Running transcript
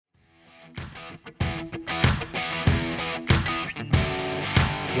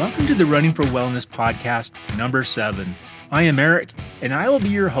Welcome to the Running for Wellness podcast, number 7. I am Eric, and I will be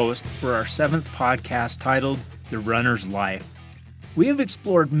your host for our 7th podcast titled The Runner's Life. We have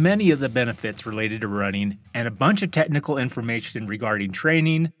explored many of the benefits related to running and a bunch of technical information regarding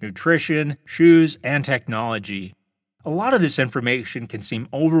training, nutrition, shoes, and technology. A lot of this information can seem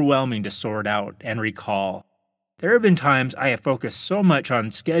overwhelming to sort out and recall. There have been times I have focused so much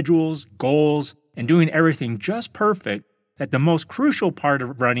on schedules, goals, and doing everything just perfect that the most crucial part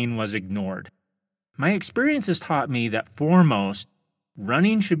of running was ignored. My experience has taught me that foremost,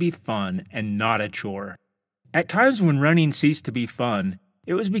 running should be fun and not a chore. At times when running ceased to be fun,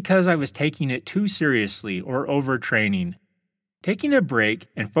 it was because I was taking it too seriously or overtraining. Taking a break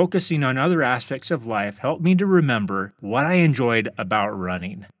and focusing on other aspects of life helped me to remember what I enjoyed about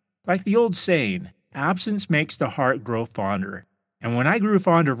running. Like the old saying, absence makes the heart grow fonder. And when I grew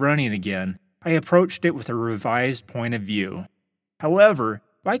fond of running again, I approached it with a revised point of view. However,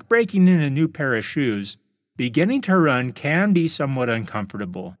 like breaking in a new pair of shoes, beginning to run can be somewhat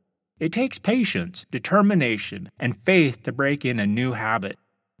uncomfortable. It takes patience, determination, and faith to break in a new habit,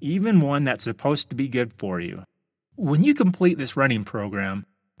 even one that's supposed to be good for you. When you complete this running program,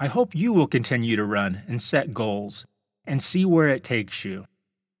 I hope you will continue to run and set goals, and see where it takes you.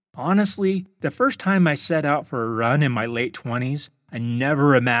 Honestly, the first time I set out for a run in my late 20s, I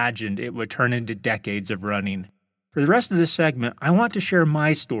never imagined it would turn into decades of running. For the rest of this segment, I want to share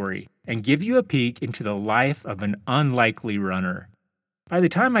my story and give you a peek into the life of an unlikely runner. By the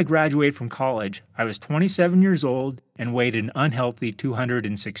time I graduated from college, I was 27 years old and weighed an unhealthy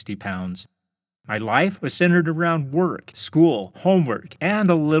 260 pounds. My life was centered around work, school, homework, and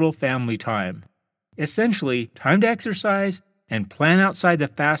a little family time. Essentially, time to exercise and plan outside the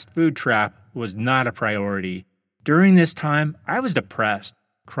fast food trap was not a priority. During this time, I was depressed,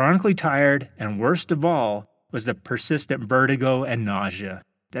 chronically tired, and worst of all was the persistent vertigo and nausea.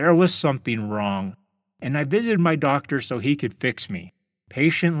 There was something wrong, and I visited my doctor so he could fix me.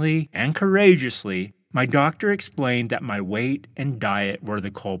 Patiently and courageously, my doctor explained that my weight and diet were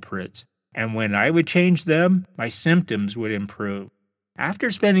the culprits, and when I would change them, my symptoms would improve. After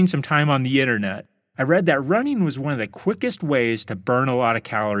spending some time on the internet, I read that running was one of the quickest ways to burn a lot of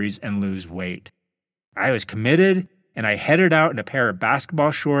calories and lose weight. I was committed, and I headed out in a pair of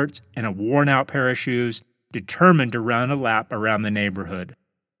basketball shorts and a worn-out pair of shoes, determined to run a lap around the neighborhood.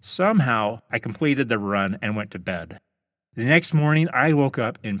 Somehow, I completed the run and went to bed. The next morning, I woke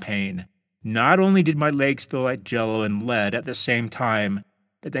up in pain. Not only did my legs feel like jello and lead at the same time,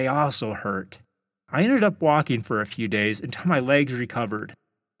 but they also hurt. I ended up walking for a few days until my legs recovered.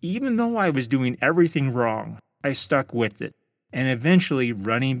 Even though I was doing everything wrong, I stuck with it, and eventually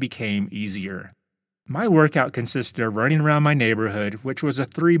running became easier. My workout consisted of running around my neighborhood, which was a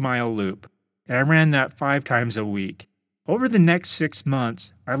 3-mile loop, and I ran that 5 times a week. Over the next 6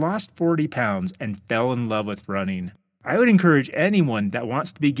 months, I lost 40 pounds and fell in love with running. I would encourage anyone that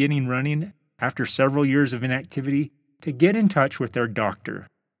wants to begin running after several years of inactivity to get in touch with their doctor.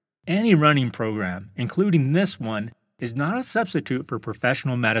 Any running program, including this one, is not a substitute for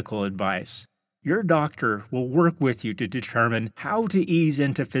professional medical advice. Your doctor will work with you to determine how to ease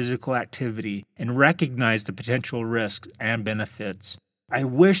into physical activity and recognize the potential risks and benefits. I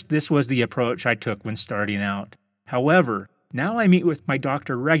wish this was the approach I took when starting out. However, now I meet with my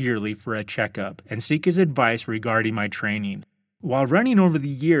doctor regularly for a checkup and seek his advice regarding my training. While running over the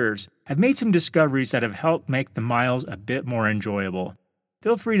years, I've made some discoveries that have helped make the miles a bit more enjoyable.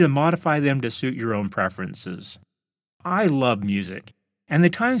 Feel free to modify them to suit your own preferences. I love music, and the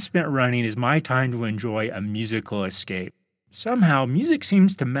time spent running is my time to enjoy a musical escape. Somehow, music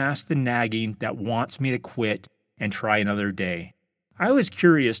seems to mask the nagging that wants me to quit and try another day. I was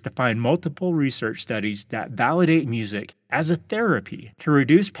curious to find multiple research studies that validate music as a therapy to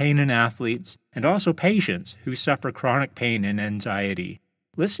reduce pain in athletes and also patients who suffer chronic pain and anxiety.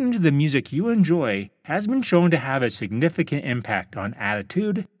 Listening to the music you enjoy has been shown to have a significant impact on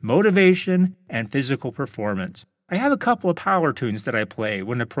attitude, motivation, and physical performance. I have a couple of power tunes that I play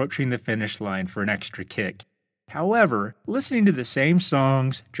when approaching the finish line for an extra kick. However, listening to the same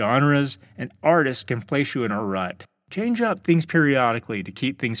songs, genres, and artists can place you in a rut. Change up things periodically to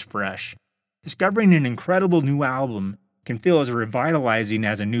keep things fresh. Discovering an incredible new album can feel as revitalizing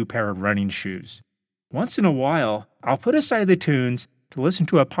as a new pair of running shoes. Once in a while, I'll put aside the tunes to listen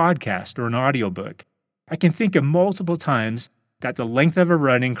to a podcast or an audiobook. I can think of multiple times that the length of a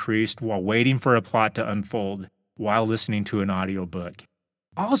run increased while waiting for a plot to unfold while listening to an audiobook.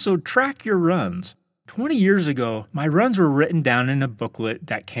 Also, track your runs. 20 years ago, my runs were written down in a booklet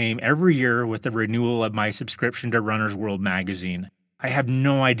that came every year with the renewal of my subscription to Runner's World magazine. I have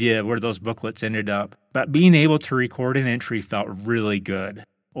no idea where those booklets ended up, but being able to record an entry felt really good.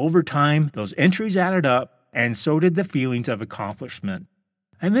 Over time, those entries added up, and so did the feelings of accomplishment.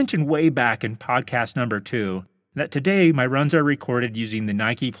 I mentioned way back in podcast number 2 that today my runs are recorded using the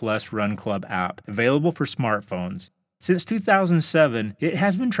Nike Plus Run Club app, available for smartphones. Since 2007, it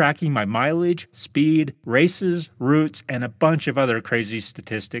has been tracking my mileage, speed, races, routes, and a bunch of other crazy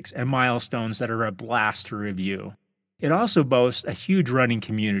statistics and milestones that are a blast to review. It also boasts a huge running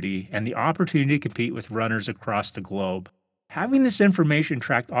community and the opportunity to compete with runners across the globe. Having this information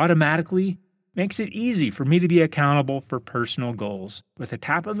tracked automatically makes it easy for me to be accountable for personal goals. With a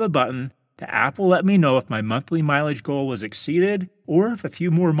tap of a button, the app will let me know if my monthly mileage goal was exceeded or if a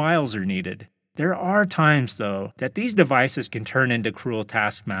few more miles are needed. There are times, though, that these devices can turn into cruel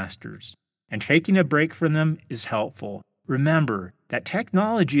taskmasters, and taking a break from them is helpful. Remember that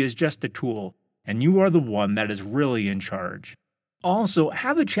technology is just a tool, and you are the one that is really in charge. Also,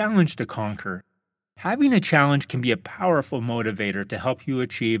 have a challenge to conquer. Having a challenge can be a powerful motivator to help you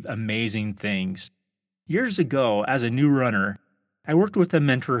achieve amazing things. Years ago, as a new runner, I worked with a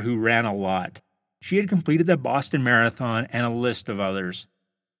mentor who ran a lot. She had completed the Boston Marathon and a list of others.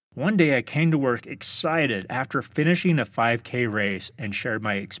 One day I came to work excited after finishing a 5K race and shared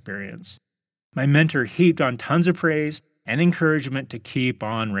my experience. My mentor heaped on tons of praise and encouragement to keep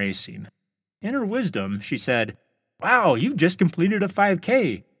on racing. In her wisdom, she said, "Wow, you've just completed a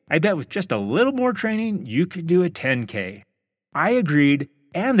 5K. I bet with just a little more training, you could do a 10K. I agreed,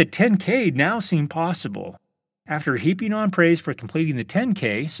 and the 10K now seemed possible. After heaping on praise for completing the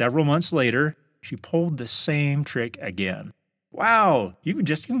 10K several months later, she pulled the same trick again. "Wow, you've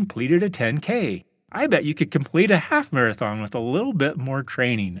just completed a 10K. I bet you could complete a half marathon with a little bit more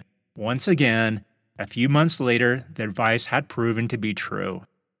training." Once again, a few months later, the advice had proven to be true.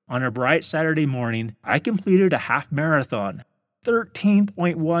 On a bright Saturday morning, I completed a half marathon,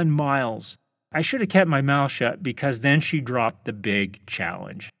 13.1 miles. I should have kept my mouth shut because then she dropped the big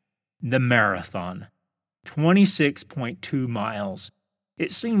challenge. The marathon, 26.2 miles.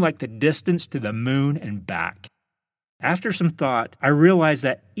 It seemed like the distance to the moon and back. After some thought, I realized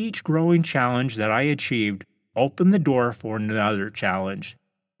that each growing challenge that I achieved opened the door for another challenge.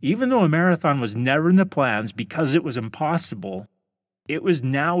 Even though a marathon was never in the plans because it was impossible, it was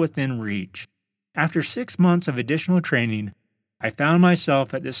now within reach. After 6 months of additional training, I found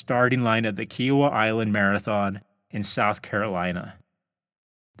myself at the starting line of the Kiowa Island Marathon in South Carolina.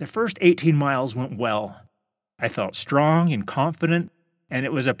 The first 18 miles went well. I felt strong and confident, and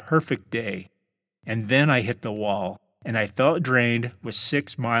it was a perfect day. And then I hit the wall, and I felt drained with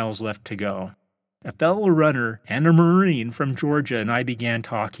 6 miles left to go. A fellow runner and a Marine from Georgia and I began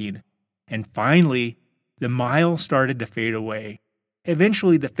talking, and finally, the mile started to fade away.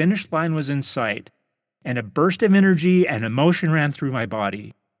 Eventually, the finish line was in sight, and a burst of energy and emotion ran through my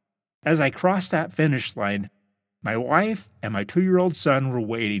body. As I crossed that finish line, my wife and my 2-year-old son were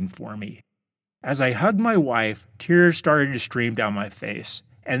waiting for me. As I hugged my wife, tears started to stream down my face,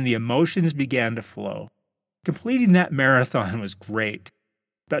 and the emotions began to flow. Completing that marathon was great,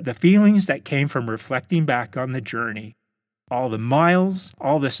 but the feelings that came from reflecting back on the journey, all the miles,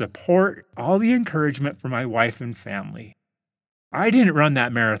 all the support, all the encouragement from my wife and family. I didn't run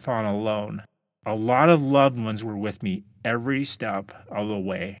that marathon alone. A lot of loved ones were with me every step of the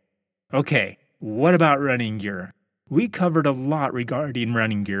way. Okay, what about running gear? We covered a lot regarding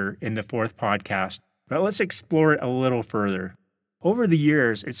running gear in the 4th podcast, but let's explore it a little further. Over the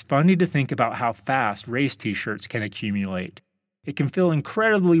years, it's funny to think about how fast race t-shirts can accumulate. It can feel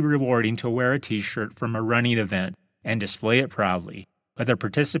incredibly rewarding to wear a t-shirt from a running event and display it proudly. Whether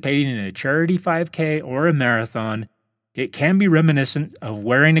participating in a charity 5K or a marathon, it can be reminiscent of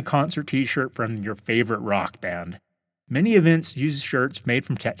wearing a concert t-shirt from your favorite rock band. Many events use shirts made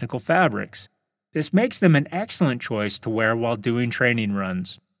from technical fabrics. This makes them an excellent choice to wear while doing training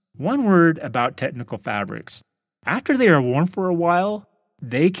runs. One word about technical fabrics. After they are worn for a while,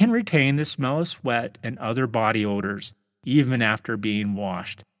 they can retain the smell of sweat and other body odors, even after being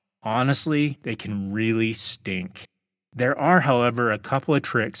washed. Honestly, they can really stink. There are, however, a couple of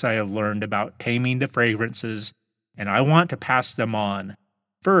tricks I have learned about taming the fragrances, and I want to pass them on.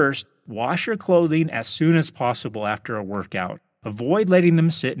 First, wash your clothing as soon as possible after a workout. Avoid letting them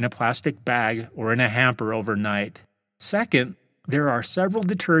sit in a plastic bag or in a hamper overnight. Second, there are several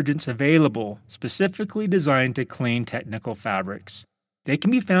detergents available specifically designed to clean technical fabrics. They can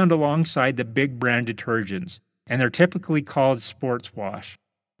be found alongside the big brand detergents, and they're typically called sports wash.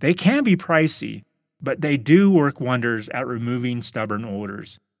 They can be pricey, but they do work wonders at removing stubborn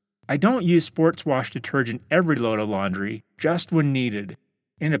odors. I don't use sports wash detergent every load of laundry, just when needed.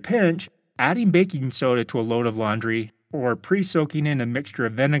 In a pinch, adding baking soda to a load of laundry or pre-soaking in a mixture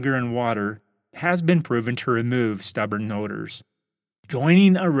of vinegar and water has been proven to remove stubborn odors.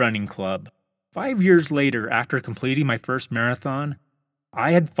 Joining a running club. 5 years later, after completing my first marathon,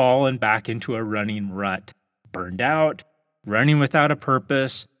 I had fallen back into a running rut, burned out, running without a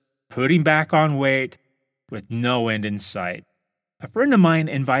purpose, putting back on weight, with no end in sight. A friend of mine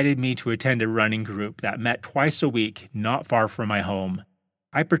invited me to attend a running group that met twice a week not far from my home.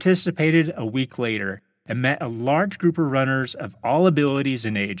 I participated a week later and met a large group of runners of all abilities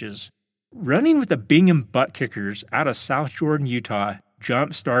and ages. Running with the Bingham Butt Kickers out of South Jordan, Utah,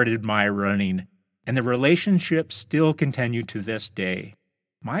 jump-started my running, and the relationship still continued to this day.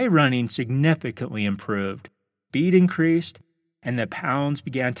 My running significantly improved, speed increased, and the pounds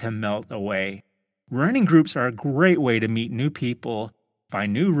began to melt away. Running groups are a great way to meet new people,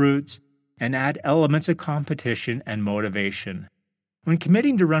 find new routes, and add elements of competition and motivation. When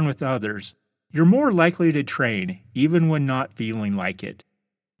committing to run with others, you're more likely to train even when not feeling like it.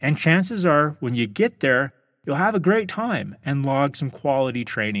 And chances are, when you get there, you'll have a great time and log some quality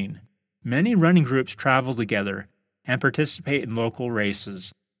training. Many running groups travel together and participate in local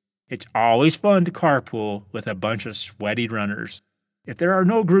races. It's always fun to carpool with a bunch of sweaty runners. If there are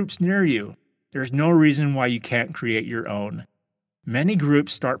no groups near you, there's no reason why you can't create your own. Many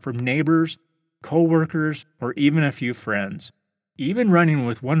groups start from neighbors, co-workers, or even a few friends. Even running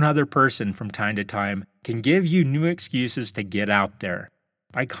with one other person from time to time can give you new excuses to get out there.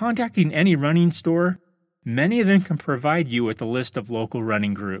 By contacting any running store, many of them can provide you with a list of local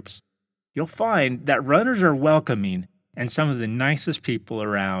running groups. You'll find that runners are welcoming and some of the nicest people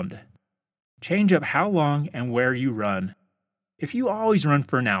around. Change up how long and where you run. If you always run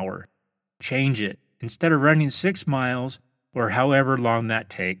for an hour, change it instead of running 6 miles or however long that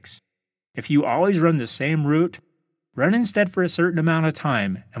takes. If you always run the same route, run instead for a certain amount of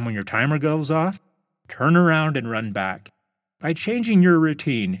time, and when your timer goes off, turn around and run back. By changing your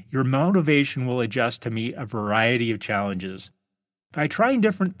routine, your motivation will adjust to meet a variety of challenges. By trying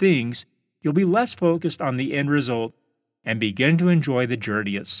different things, you'll be less focused on the end result and begin to enjoy the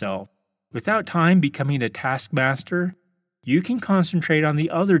journey itself. Without time becoming a taskmaster, you can concentrate on the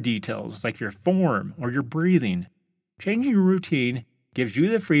other details like your form or your breathing. Changing your routine gives you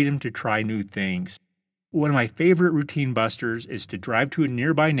the freedom to try new things. One of my favorite routine busters is to drive to a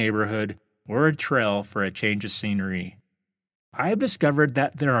nearby neighborhood or a trail for a change of scenery. I have discovered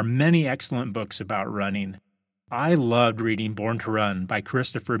that there are many excellent books about running. I loved reading Born to Run by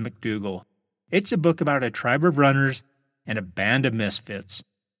Christopher McDougall. It's a book about a tribe of runners and a band of misfits.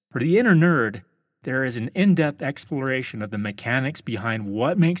 For the inner nerd, there is an in-depth exploration of the mechanics behind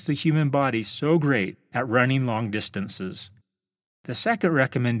what makes the human body so great at running long distances. The second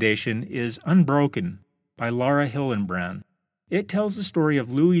recommendation is Unbroken by Laura Hillenbrand. It tells the story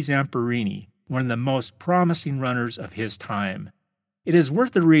of Louis Zamperini, one of the most promising runners of his time. It is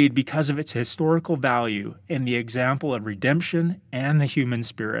worth the read because of its historical value and the example of redemption and the human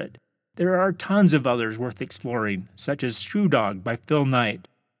spirit. There are tons of others worth exploring, such as Shoe Dog by Phil Knight,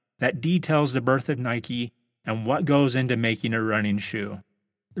 that details the birth of Nike and what goes into making a running shoe.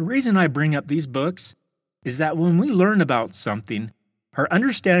 The reason I bring up these books is that when we learn about something, our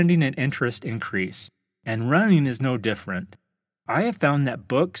understanding and interest increase, and running is no different. I have found that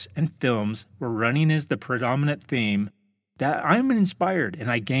books and films where running is the predominant theme, that I'm inspired and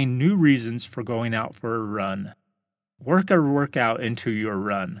I gain new reasons for going out for a run. Work a workout into your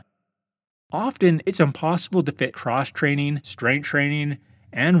run. Often, it's impossible to fit cross-training, strength training,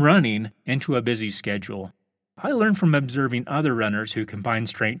 and running into a busy schedule. I learned from observing other runners who combine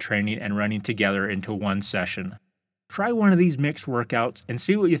strength training and running together into one session. Try one of these mixed workouts and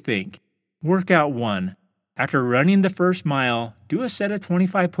see what you think. Workout 1. After running the first mile, do a set of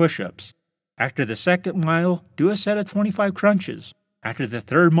 25 push-ups. After the second mile, do a set of 25 crunches. After the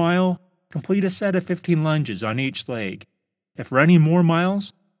third mile, complete a set of 15 lunges on each leg. If running more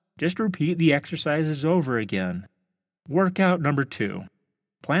miles, just repeat the exercises over again. Workout number 2.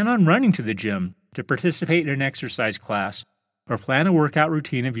 Plan on running to the gym to participate in an exercise class, or plan a workout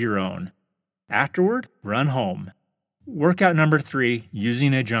routine of your own. Afterward, run home. Workout number 3,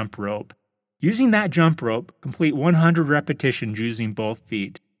 using a jump rope. Using that jump rope, complete 100 repetitions using both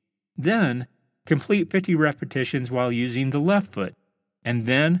feet. Then, complete 50 repetitions while using the left foot, and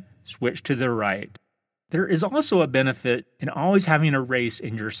then switch to the right. There is also a benefit in always having a race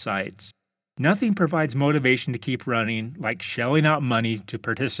in your sights. Nothing provides motivation to keep running like shelling out money to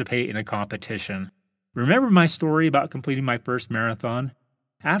participate in a competition. Remember my story about completing my first marathon?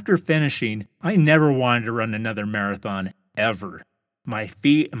 After finishing, I never wanted to run another marathon, ever. My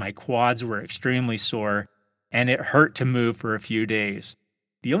feet and my quads were extremely sore, and it hurt to move for a few days.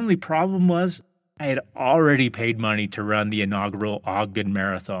 The only problem was, I had already paid money to run the inaugural Ogden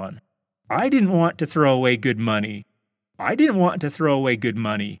Marathon. I didn't want to throw away good money.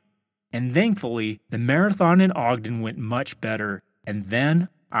 And thankfully, the marathon in Ogden went much better, and then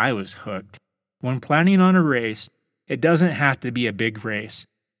I was hooked. When planning on a race, it doesn't have to be a big race.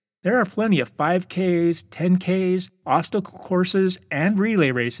 There are plenty of 5Ks, 10Ks, obstacle courses, and relay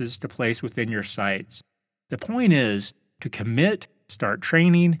races to place within your sights. The point is to commit, start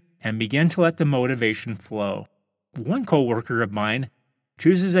training, and begin to let the motivation flow. One coworker of mine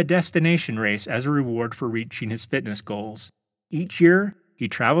chooses a destination race as a reward for reaching his fitness goals. Each year, he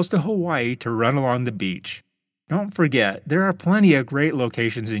travels to Hawaii to run along the beach. Don't forget, there are plenty of great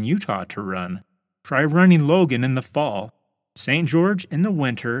locations in Utah to run. Try running Logan in the fall, St. George in the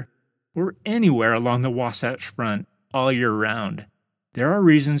winter, or anywhere along the Wasatch Front all year round. There are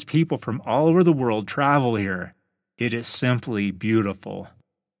reasons people from all over the world travel here. It is simply beautiful.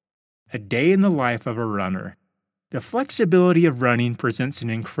 A day in the life of a runner. The flexibility of running presents an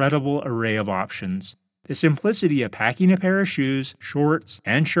incredible array of options. The simplicity of packing a pair of shoes, shorts,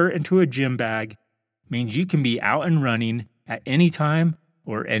 and shirt into a gym bag means you can be out and running at any time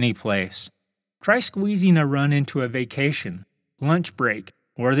or any place. Try squeezing a run into a vacation, lunch break,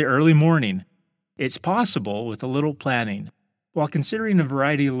 or the early morning. It's possible with a little planning. While considering a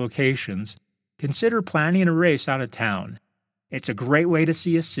variety of locations, consider planning a race out of town. It's a great way to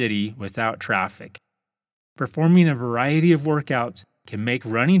see a city without traffic. Performing a variety of workouts can make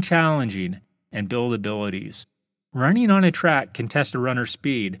running challenging and build abilities. Running on a track can test a runner's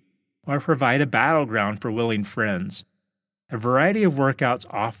speed or provide a battleground for willing friends. A variety of workouts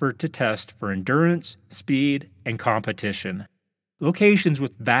offer to test for endurance, speed, and competition. Locations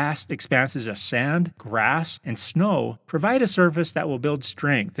with vast expanses of sand, grass, and snow provide a surface that will build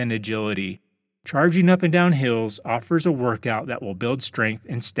strength and agility. Charging up and down hills offers a workout that will build strength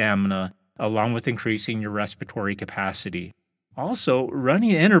and stamina, along with increasing your respiratory capacity. Also, running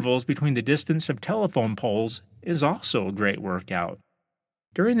intervals between the distance of telephone poles is also a great workout.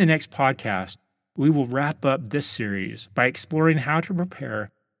 During the next podcast, we will wrap up this series by exploring how to prepare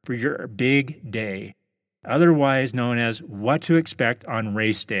for your big day, otherwise known as what to expect on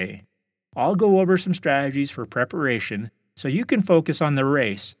race day. I'll go over some strategies for preparation so you can focus on the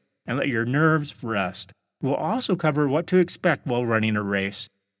race and let your nerves rest. We'll also cover what to expect while running a race,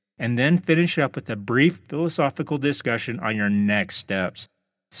 and then finish up with a brief philosophical discussion on your next steps.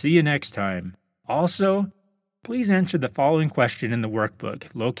 See you next time. Also, please answer the following question in the workbook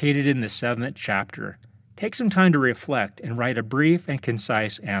located in the 7th chapter. Take some time to reflect and write a brief and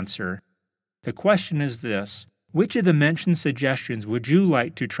concise answer. The question is this: which of the mentioned suggestions would you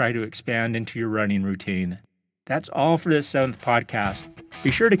like to try to expand into your running routine? That's all for this 7th podcast.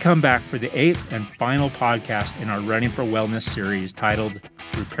 Be sure to come back for the 8th and final podcast in our Running for Wellness series titled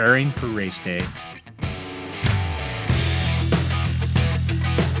Preparing for Race Day.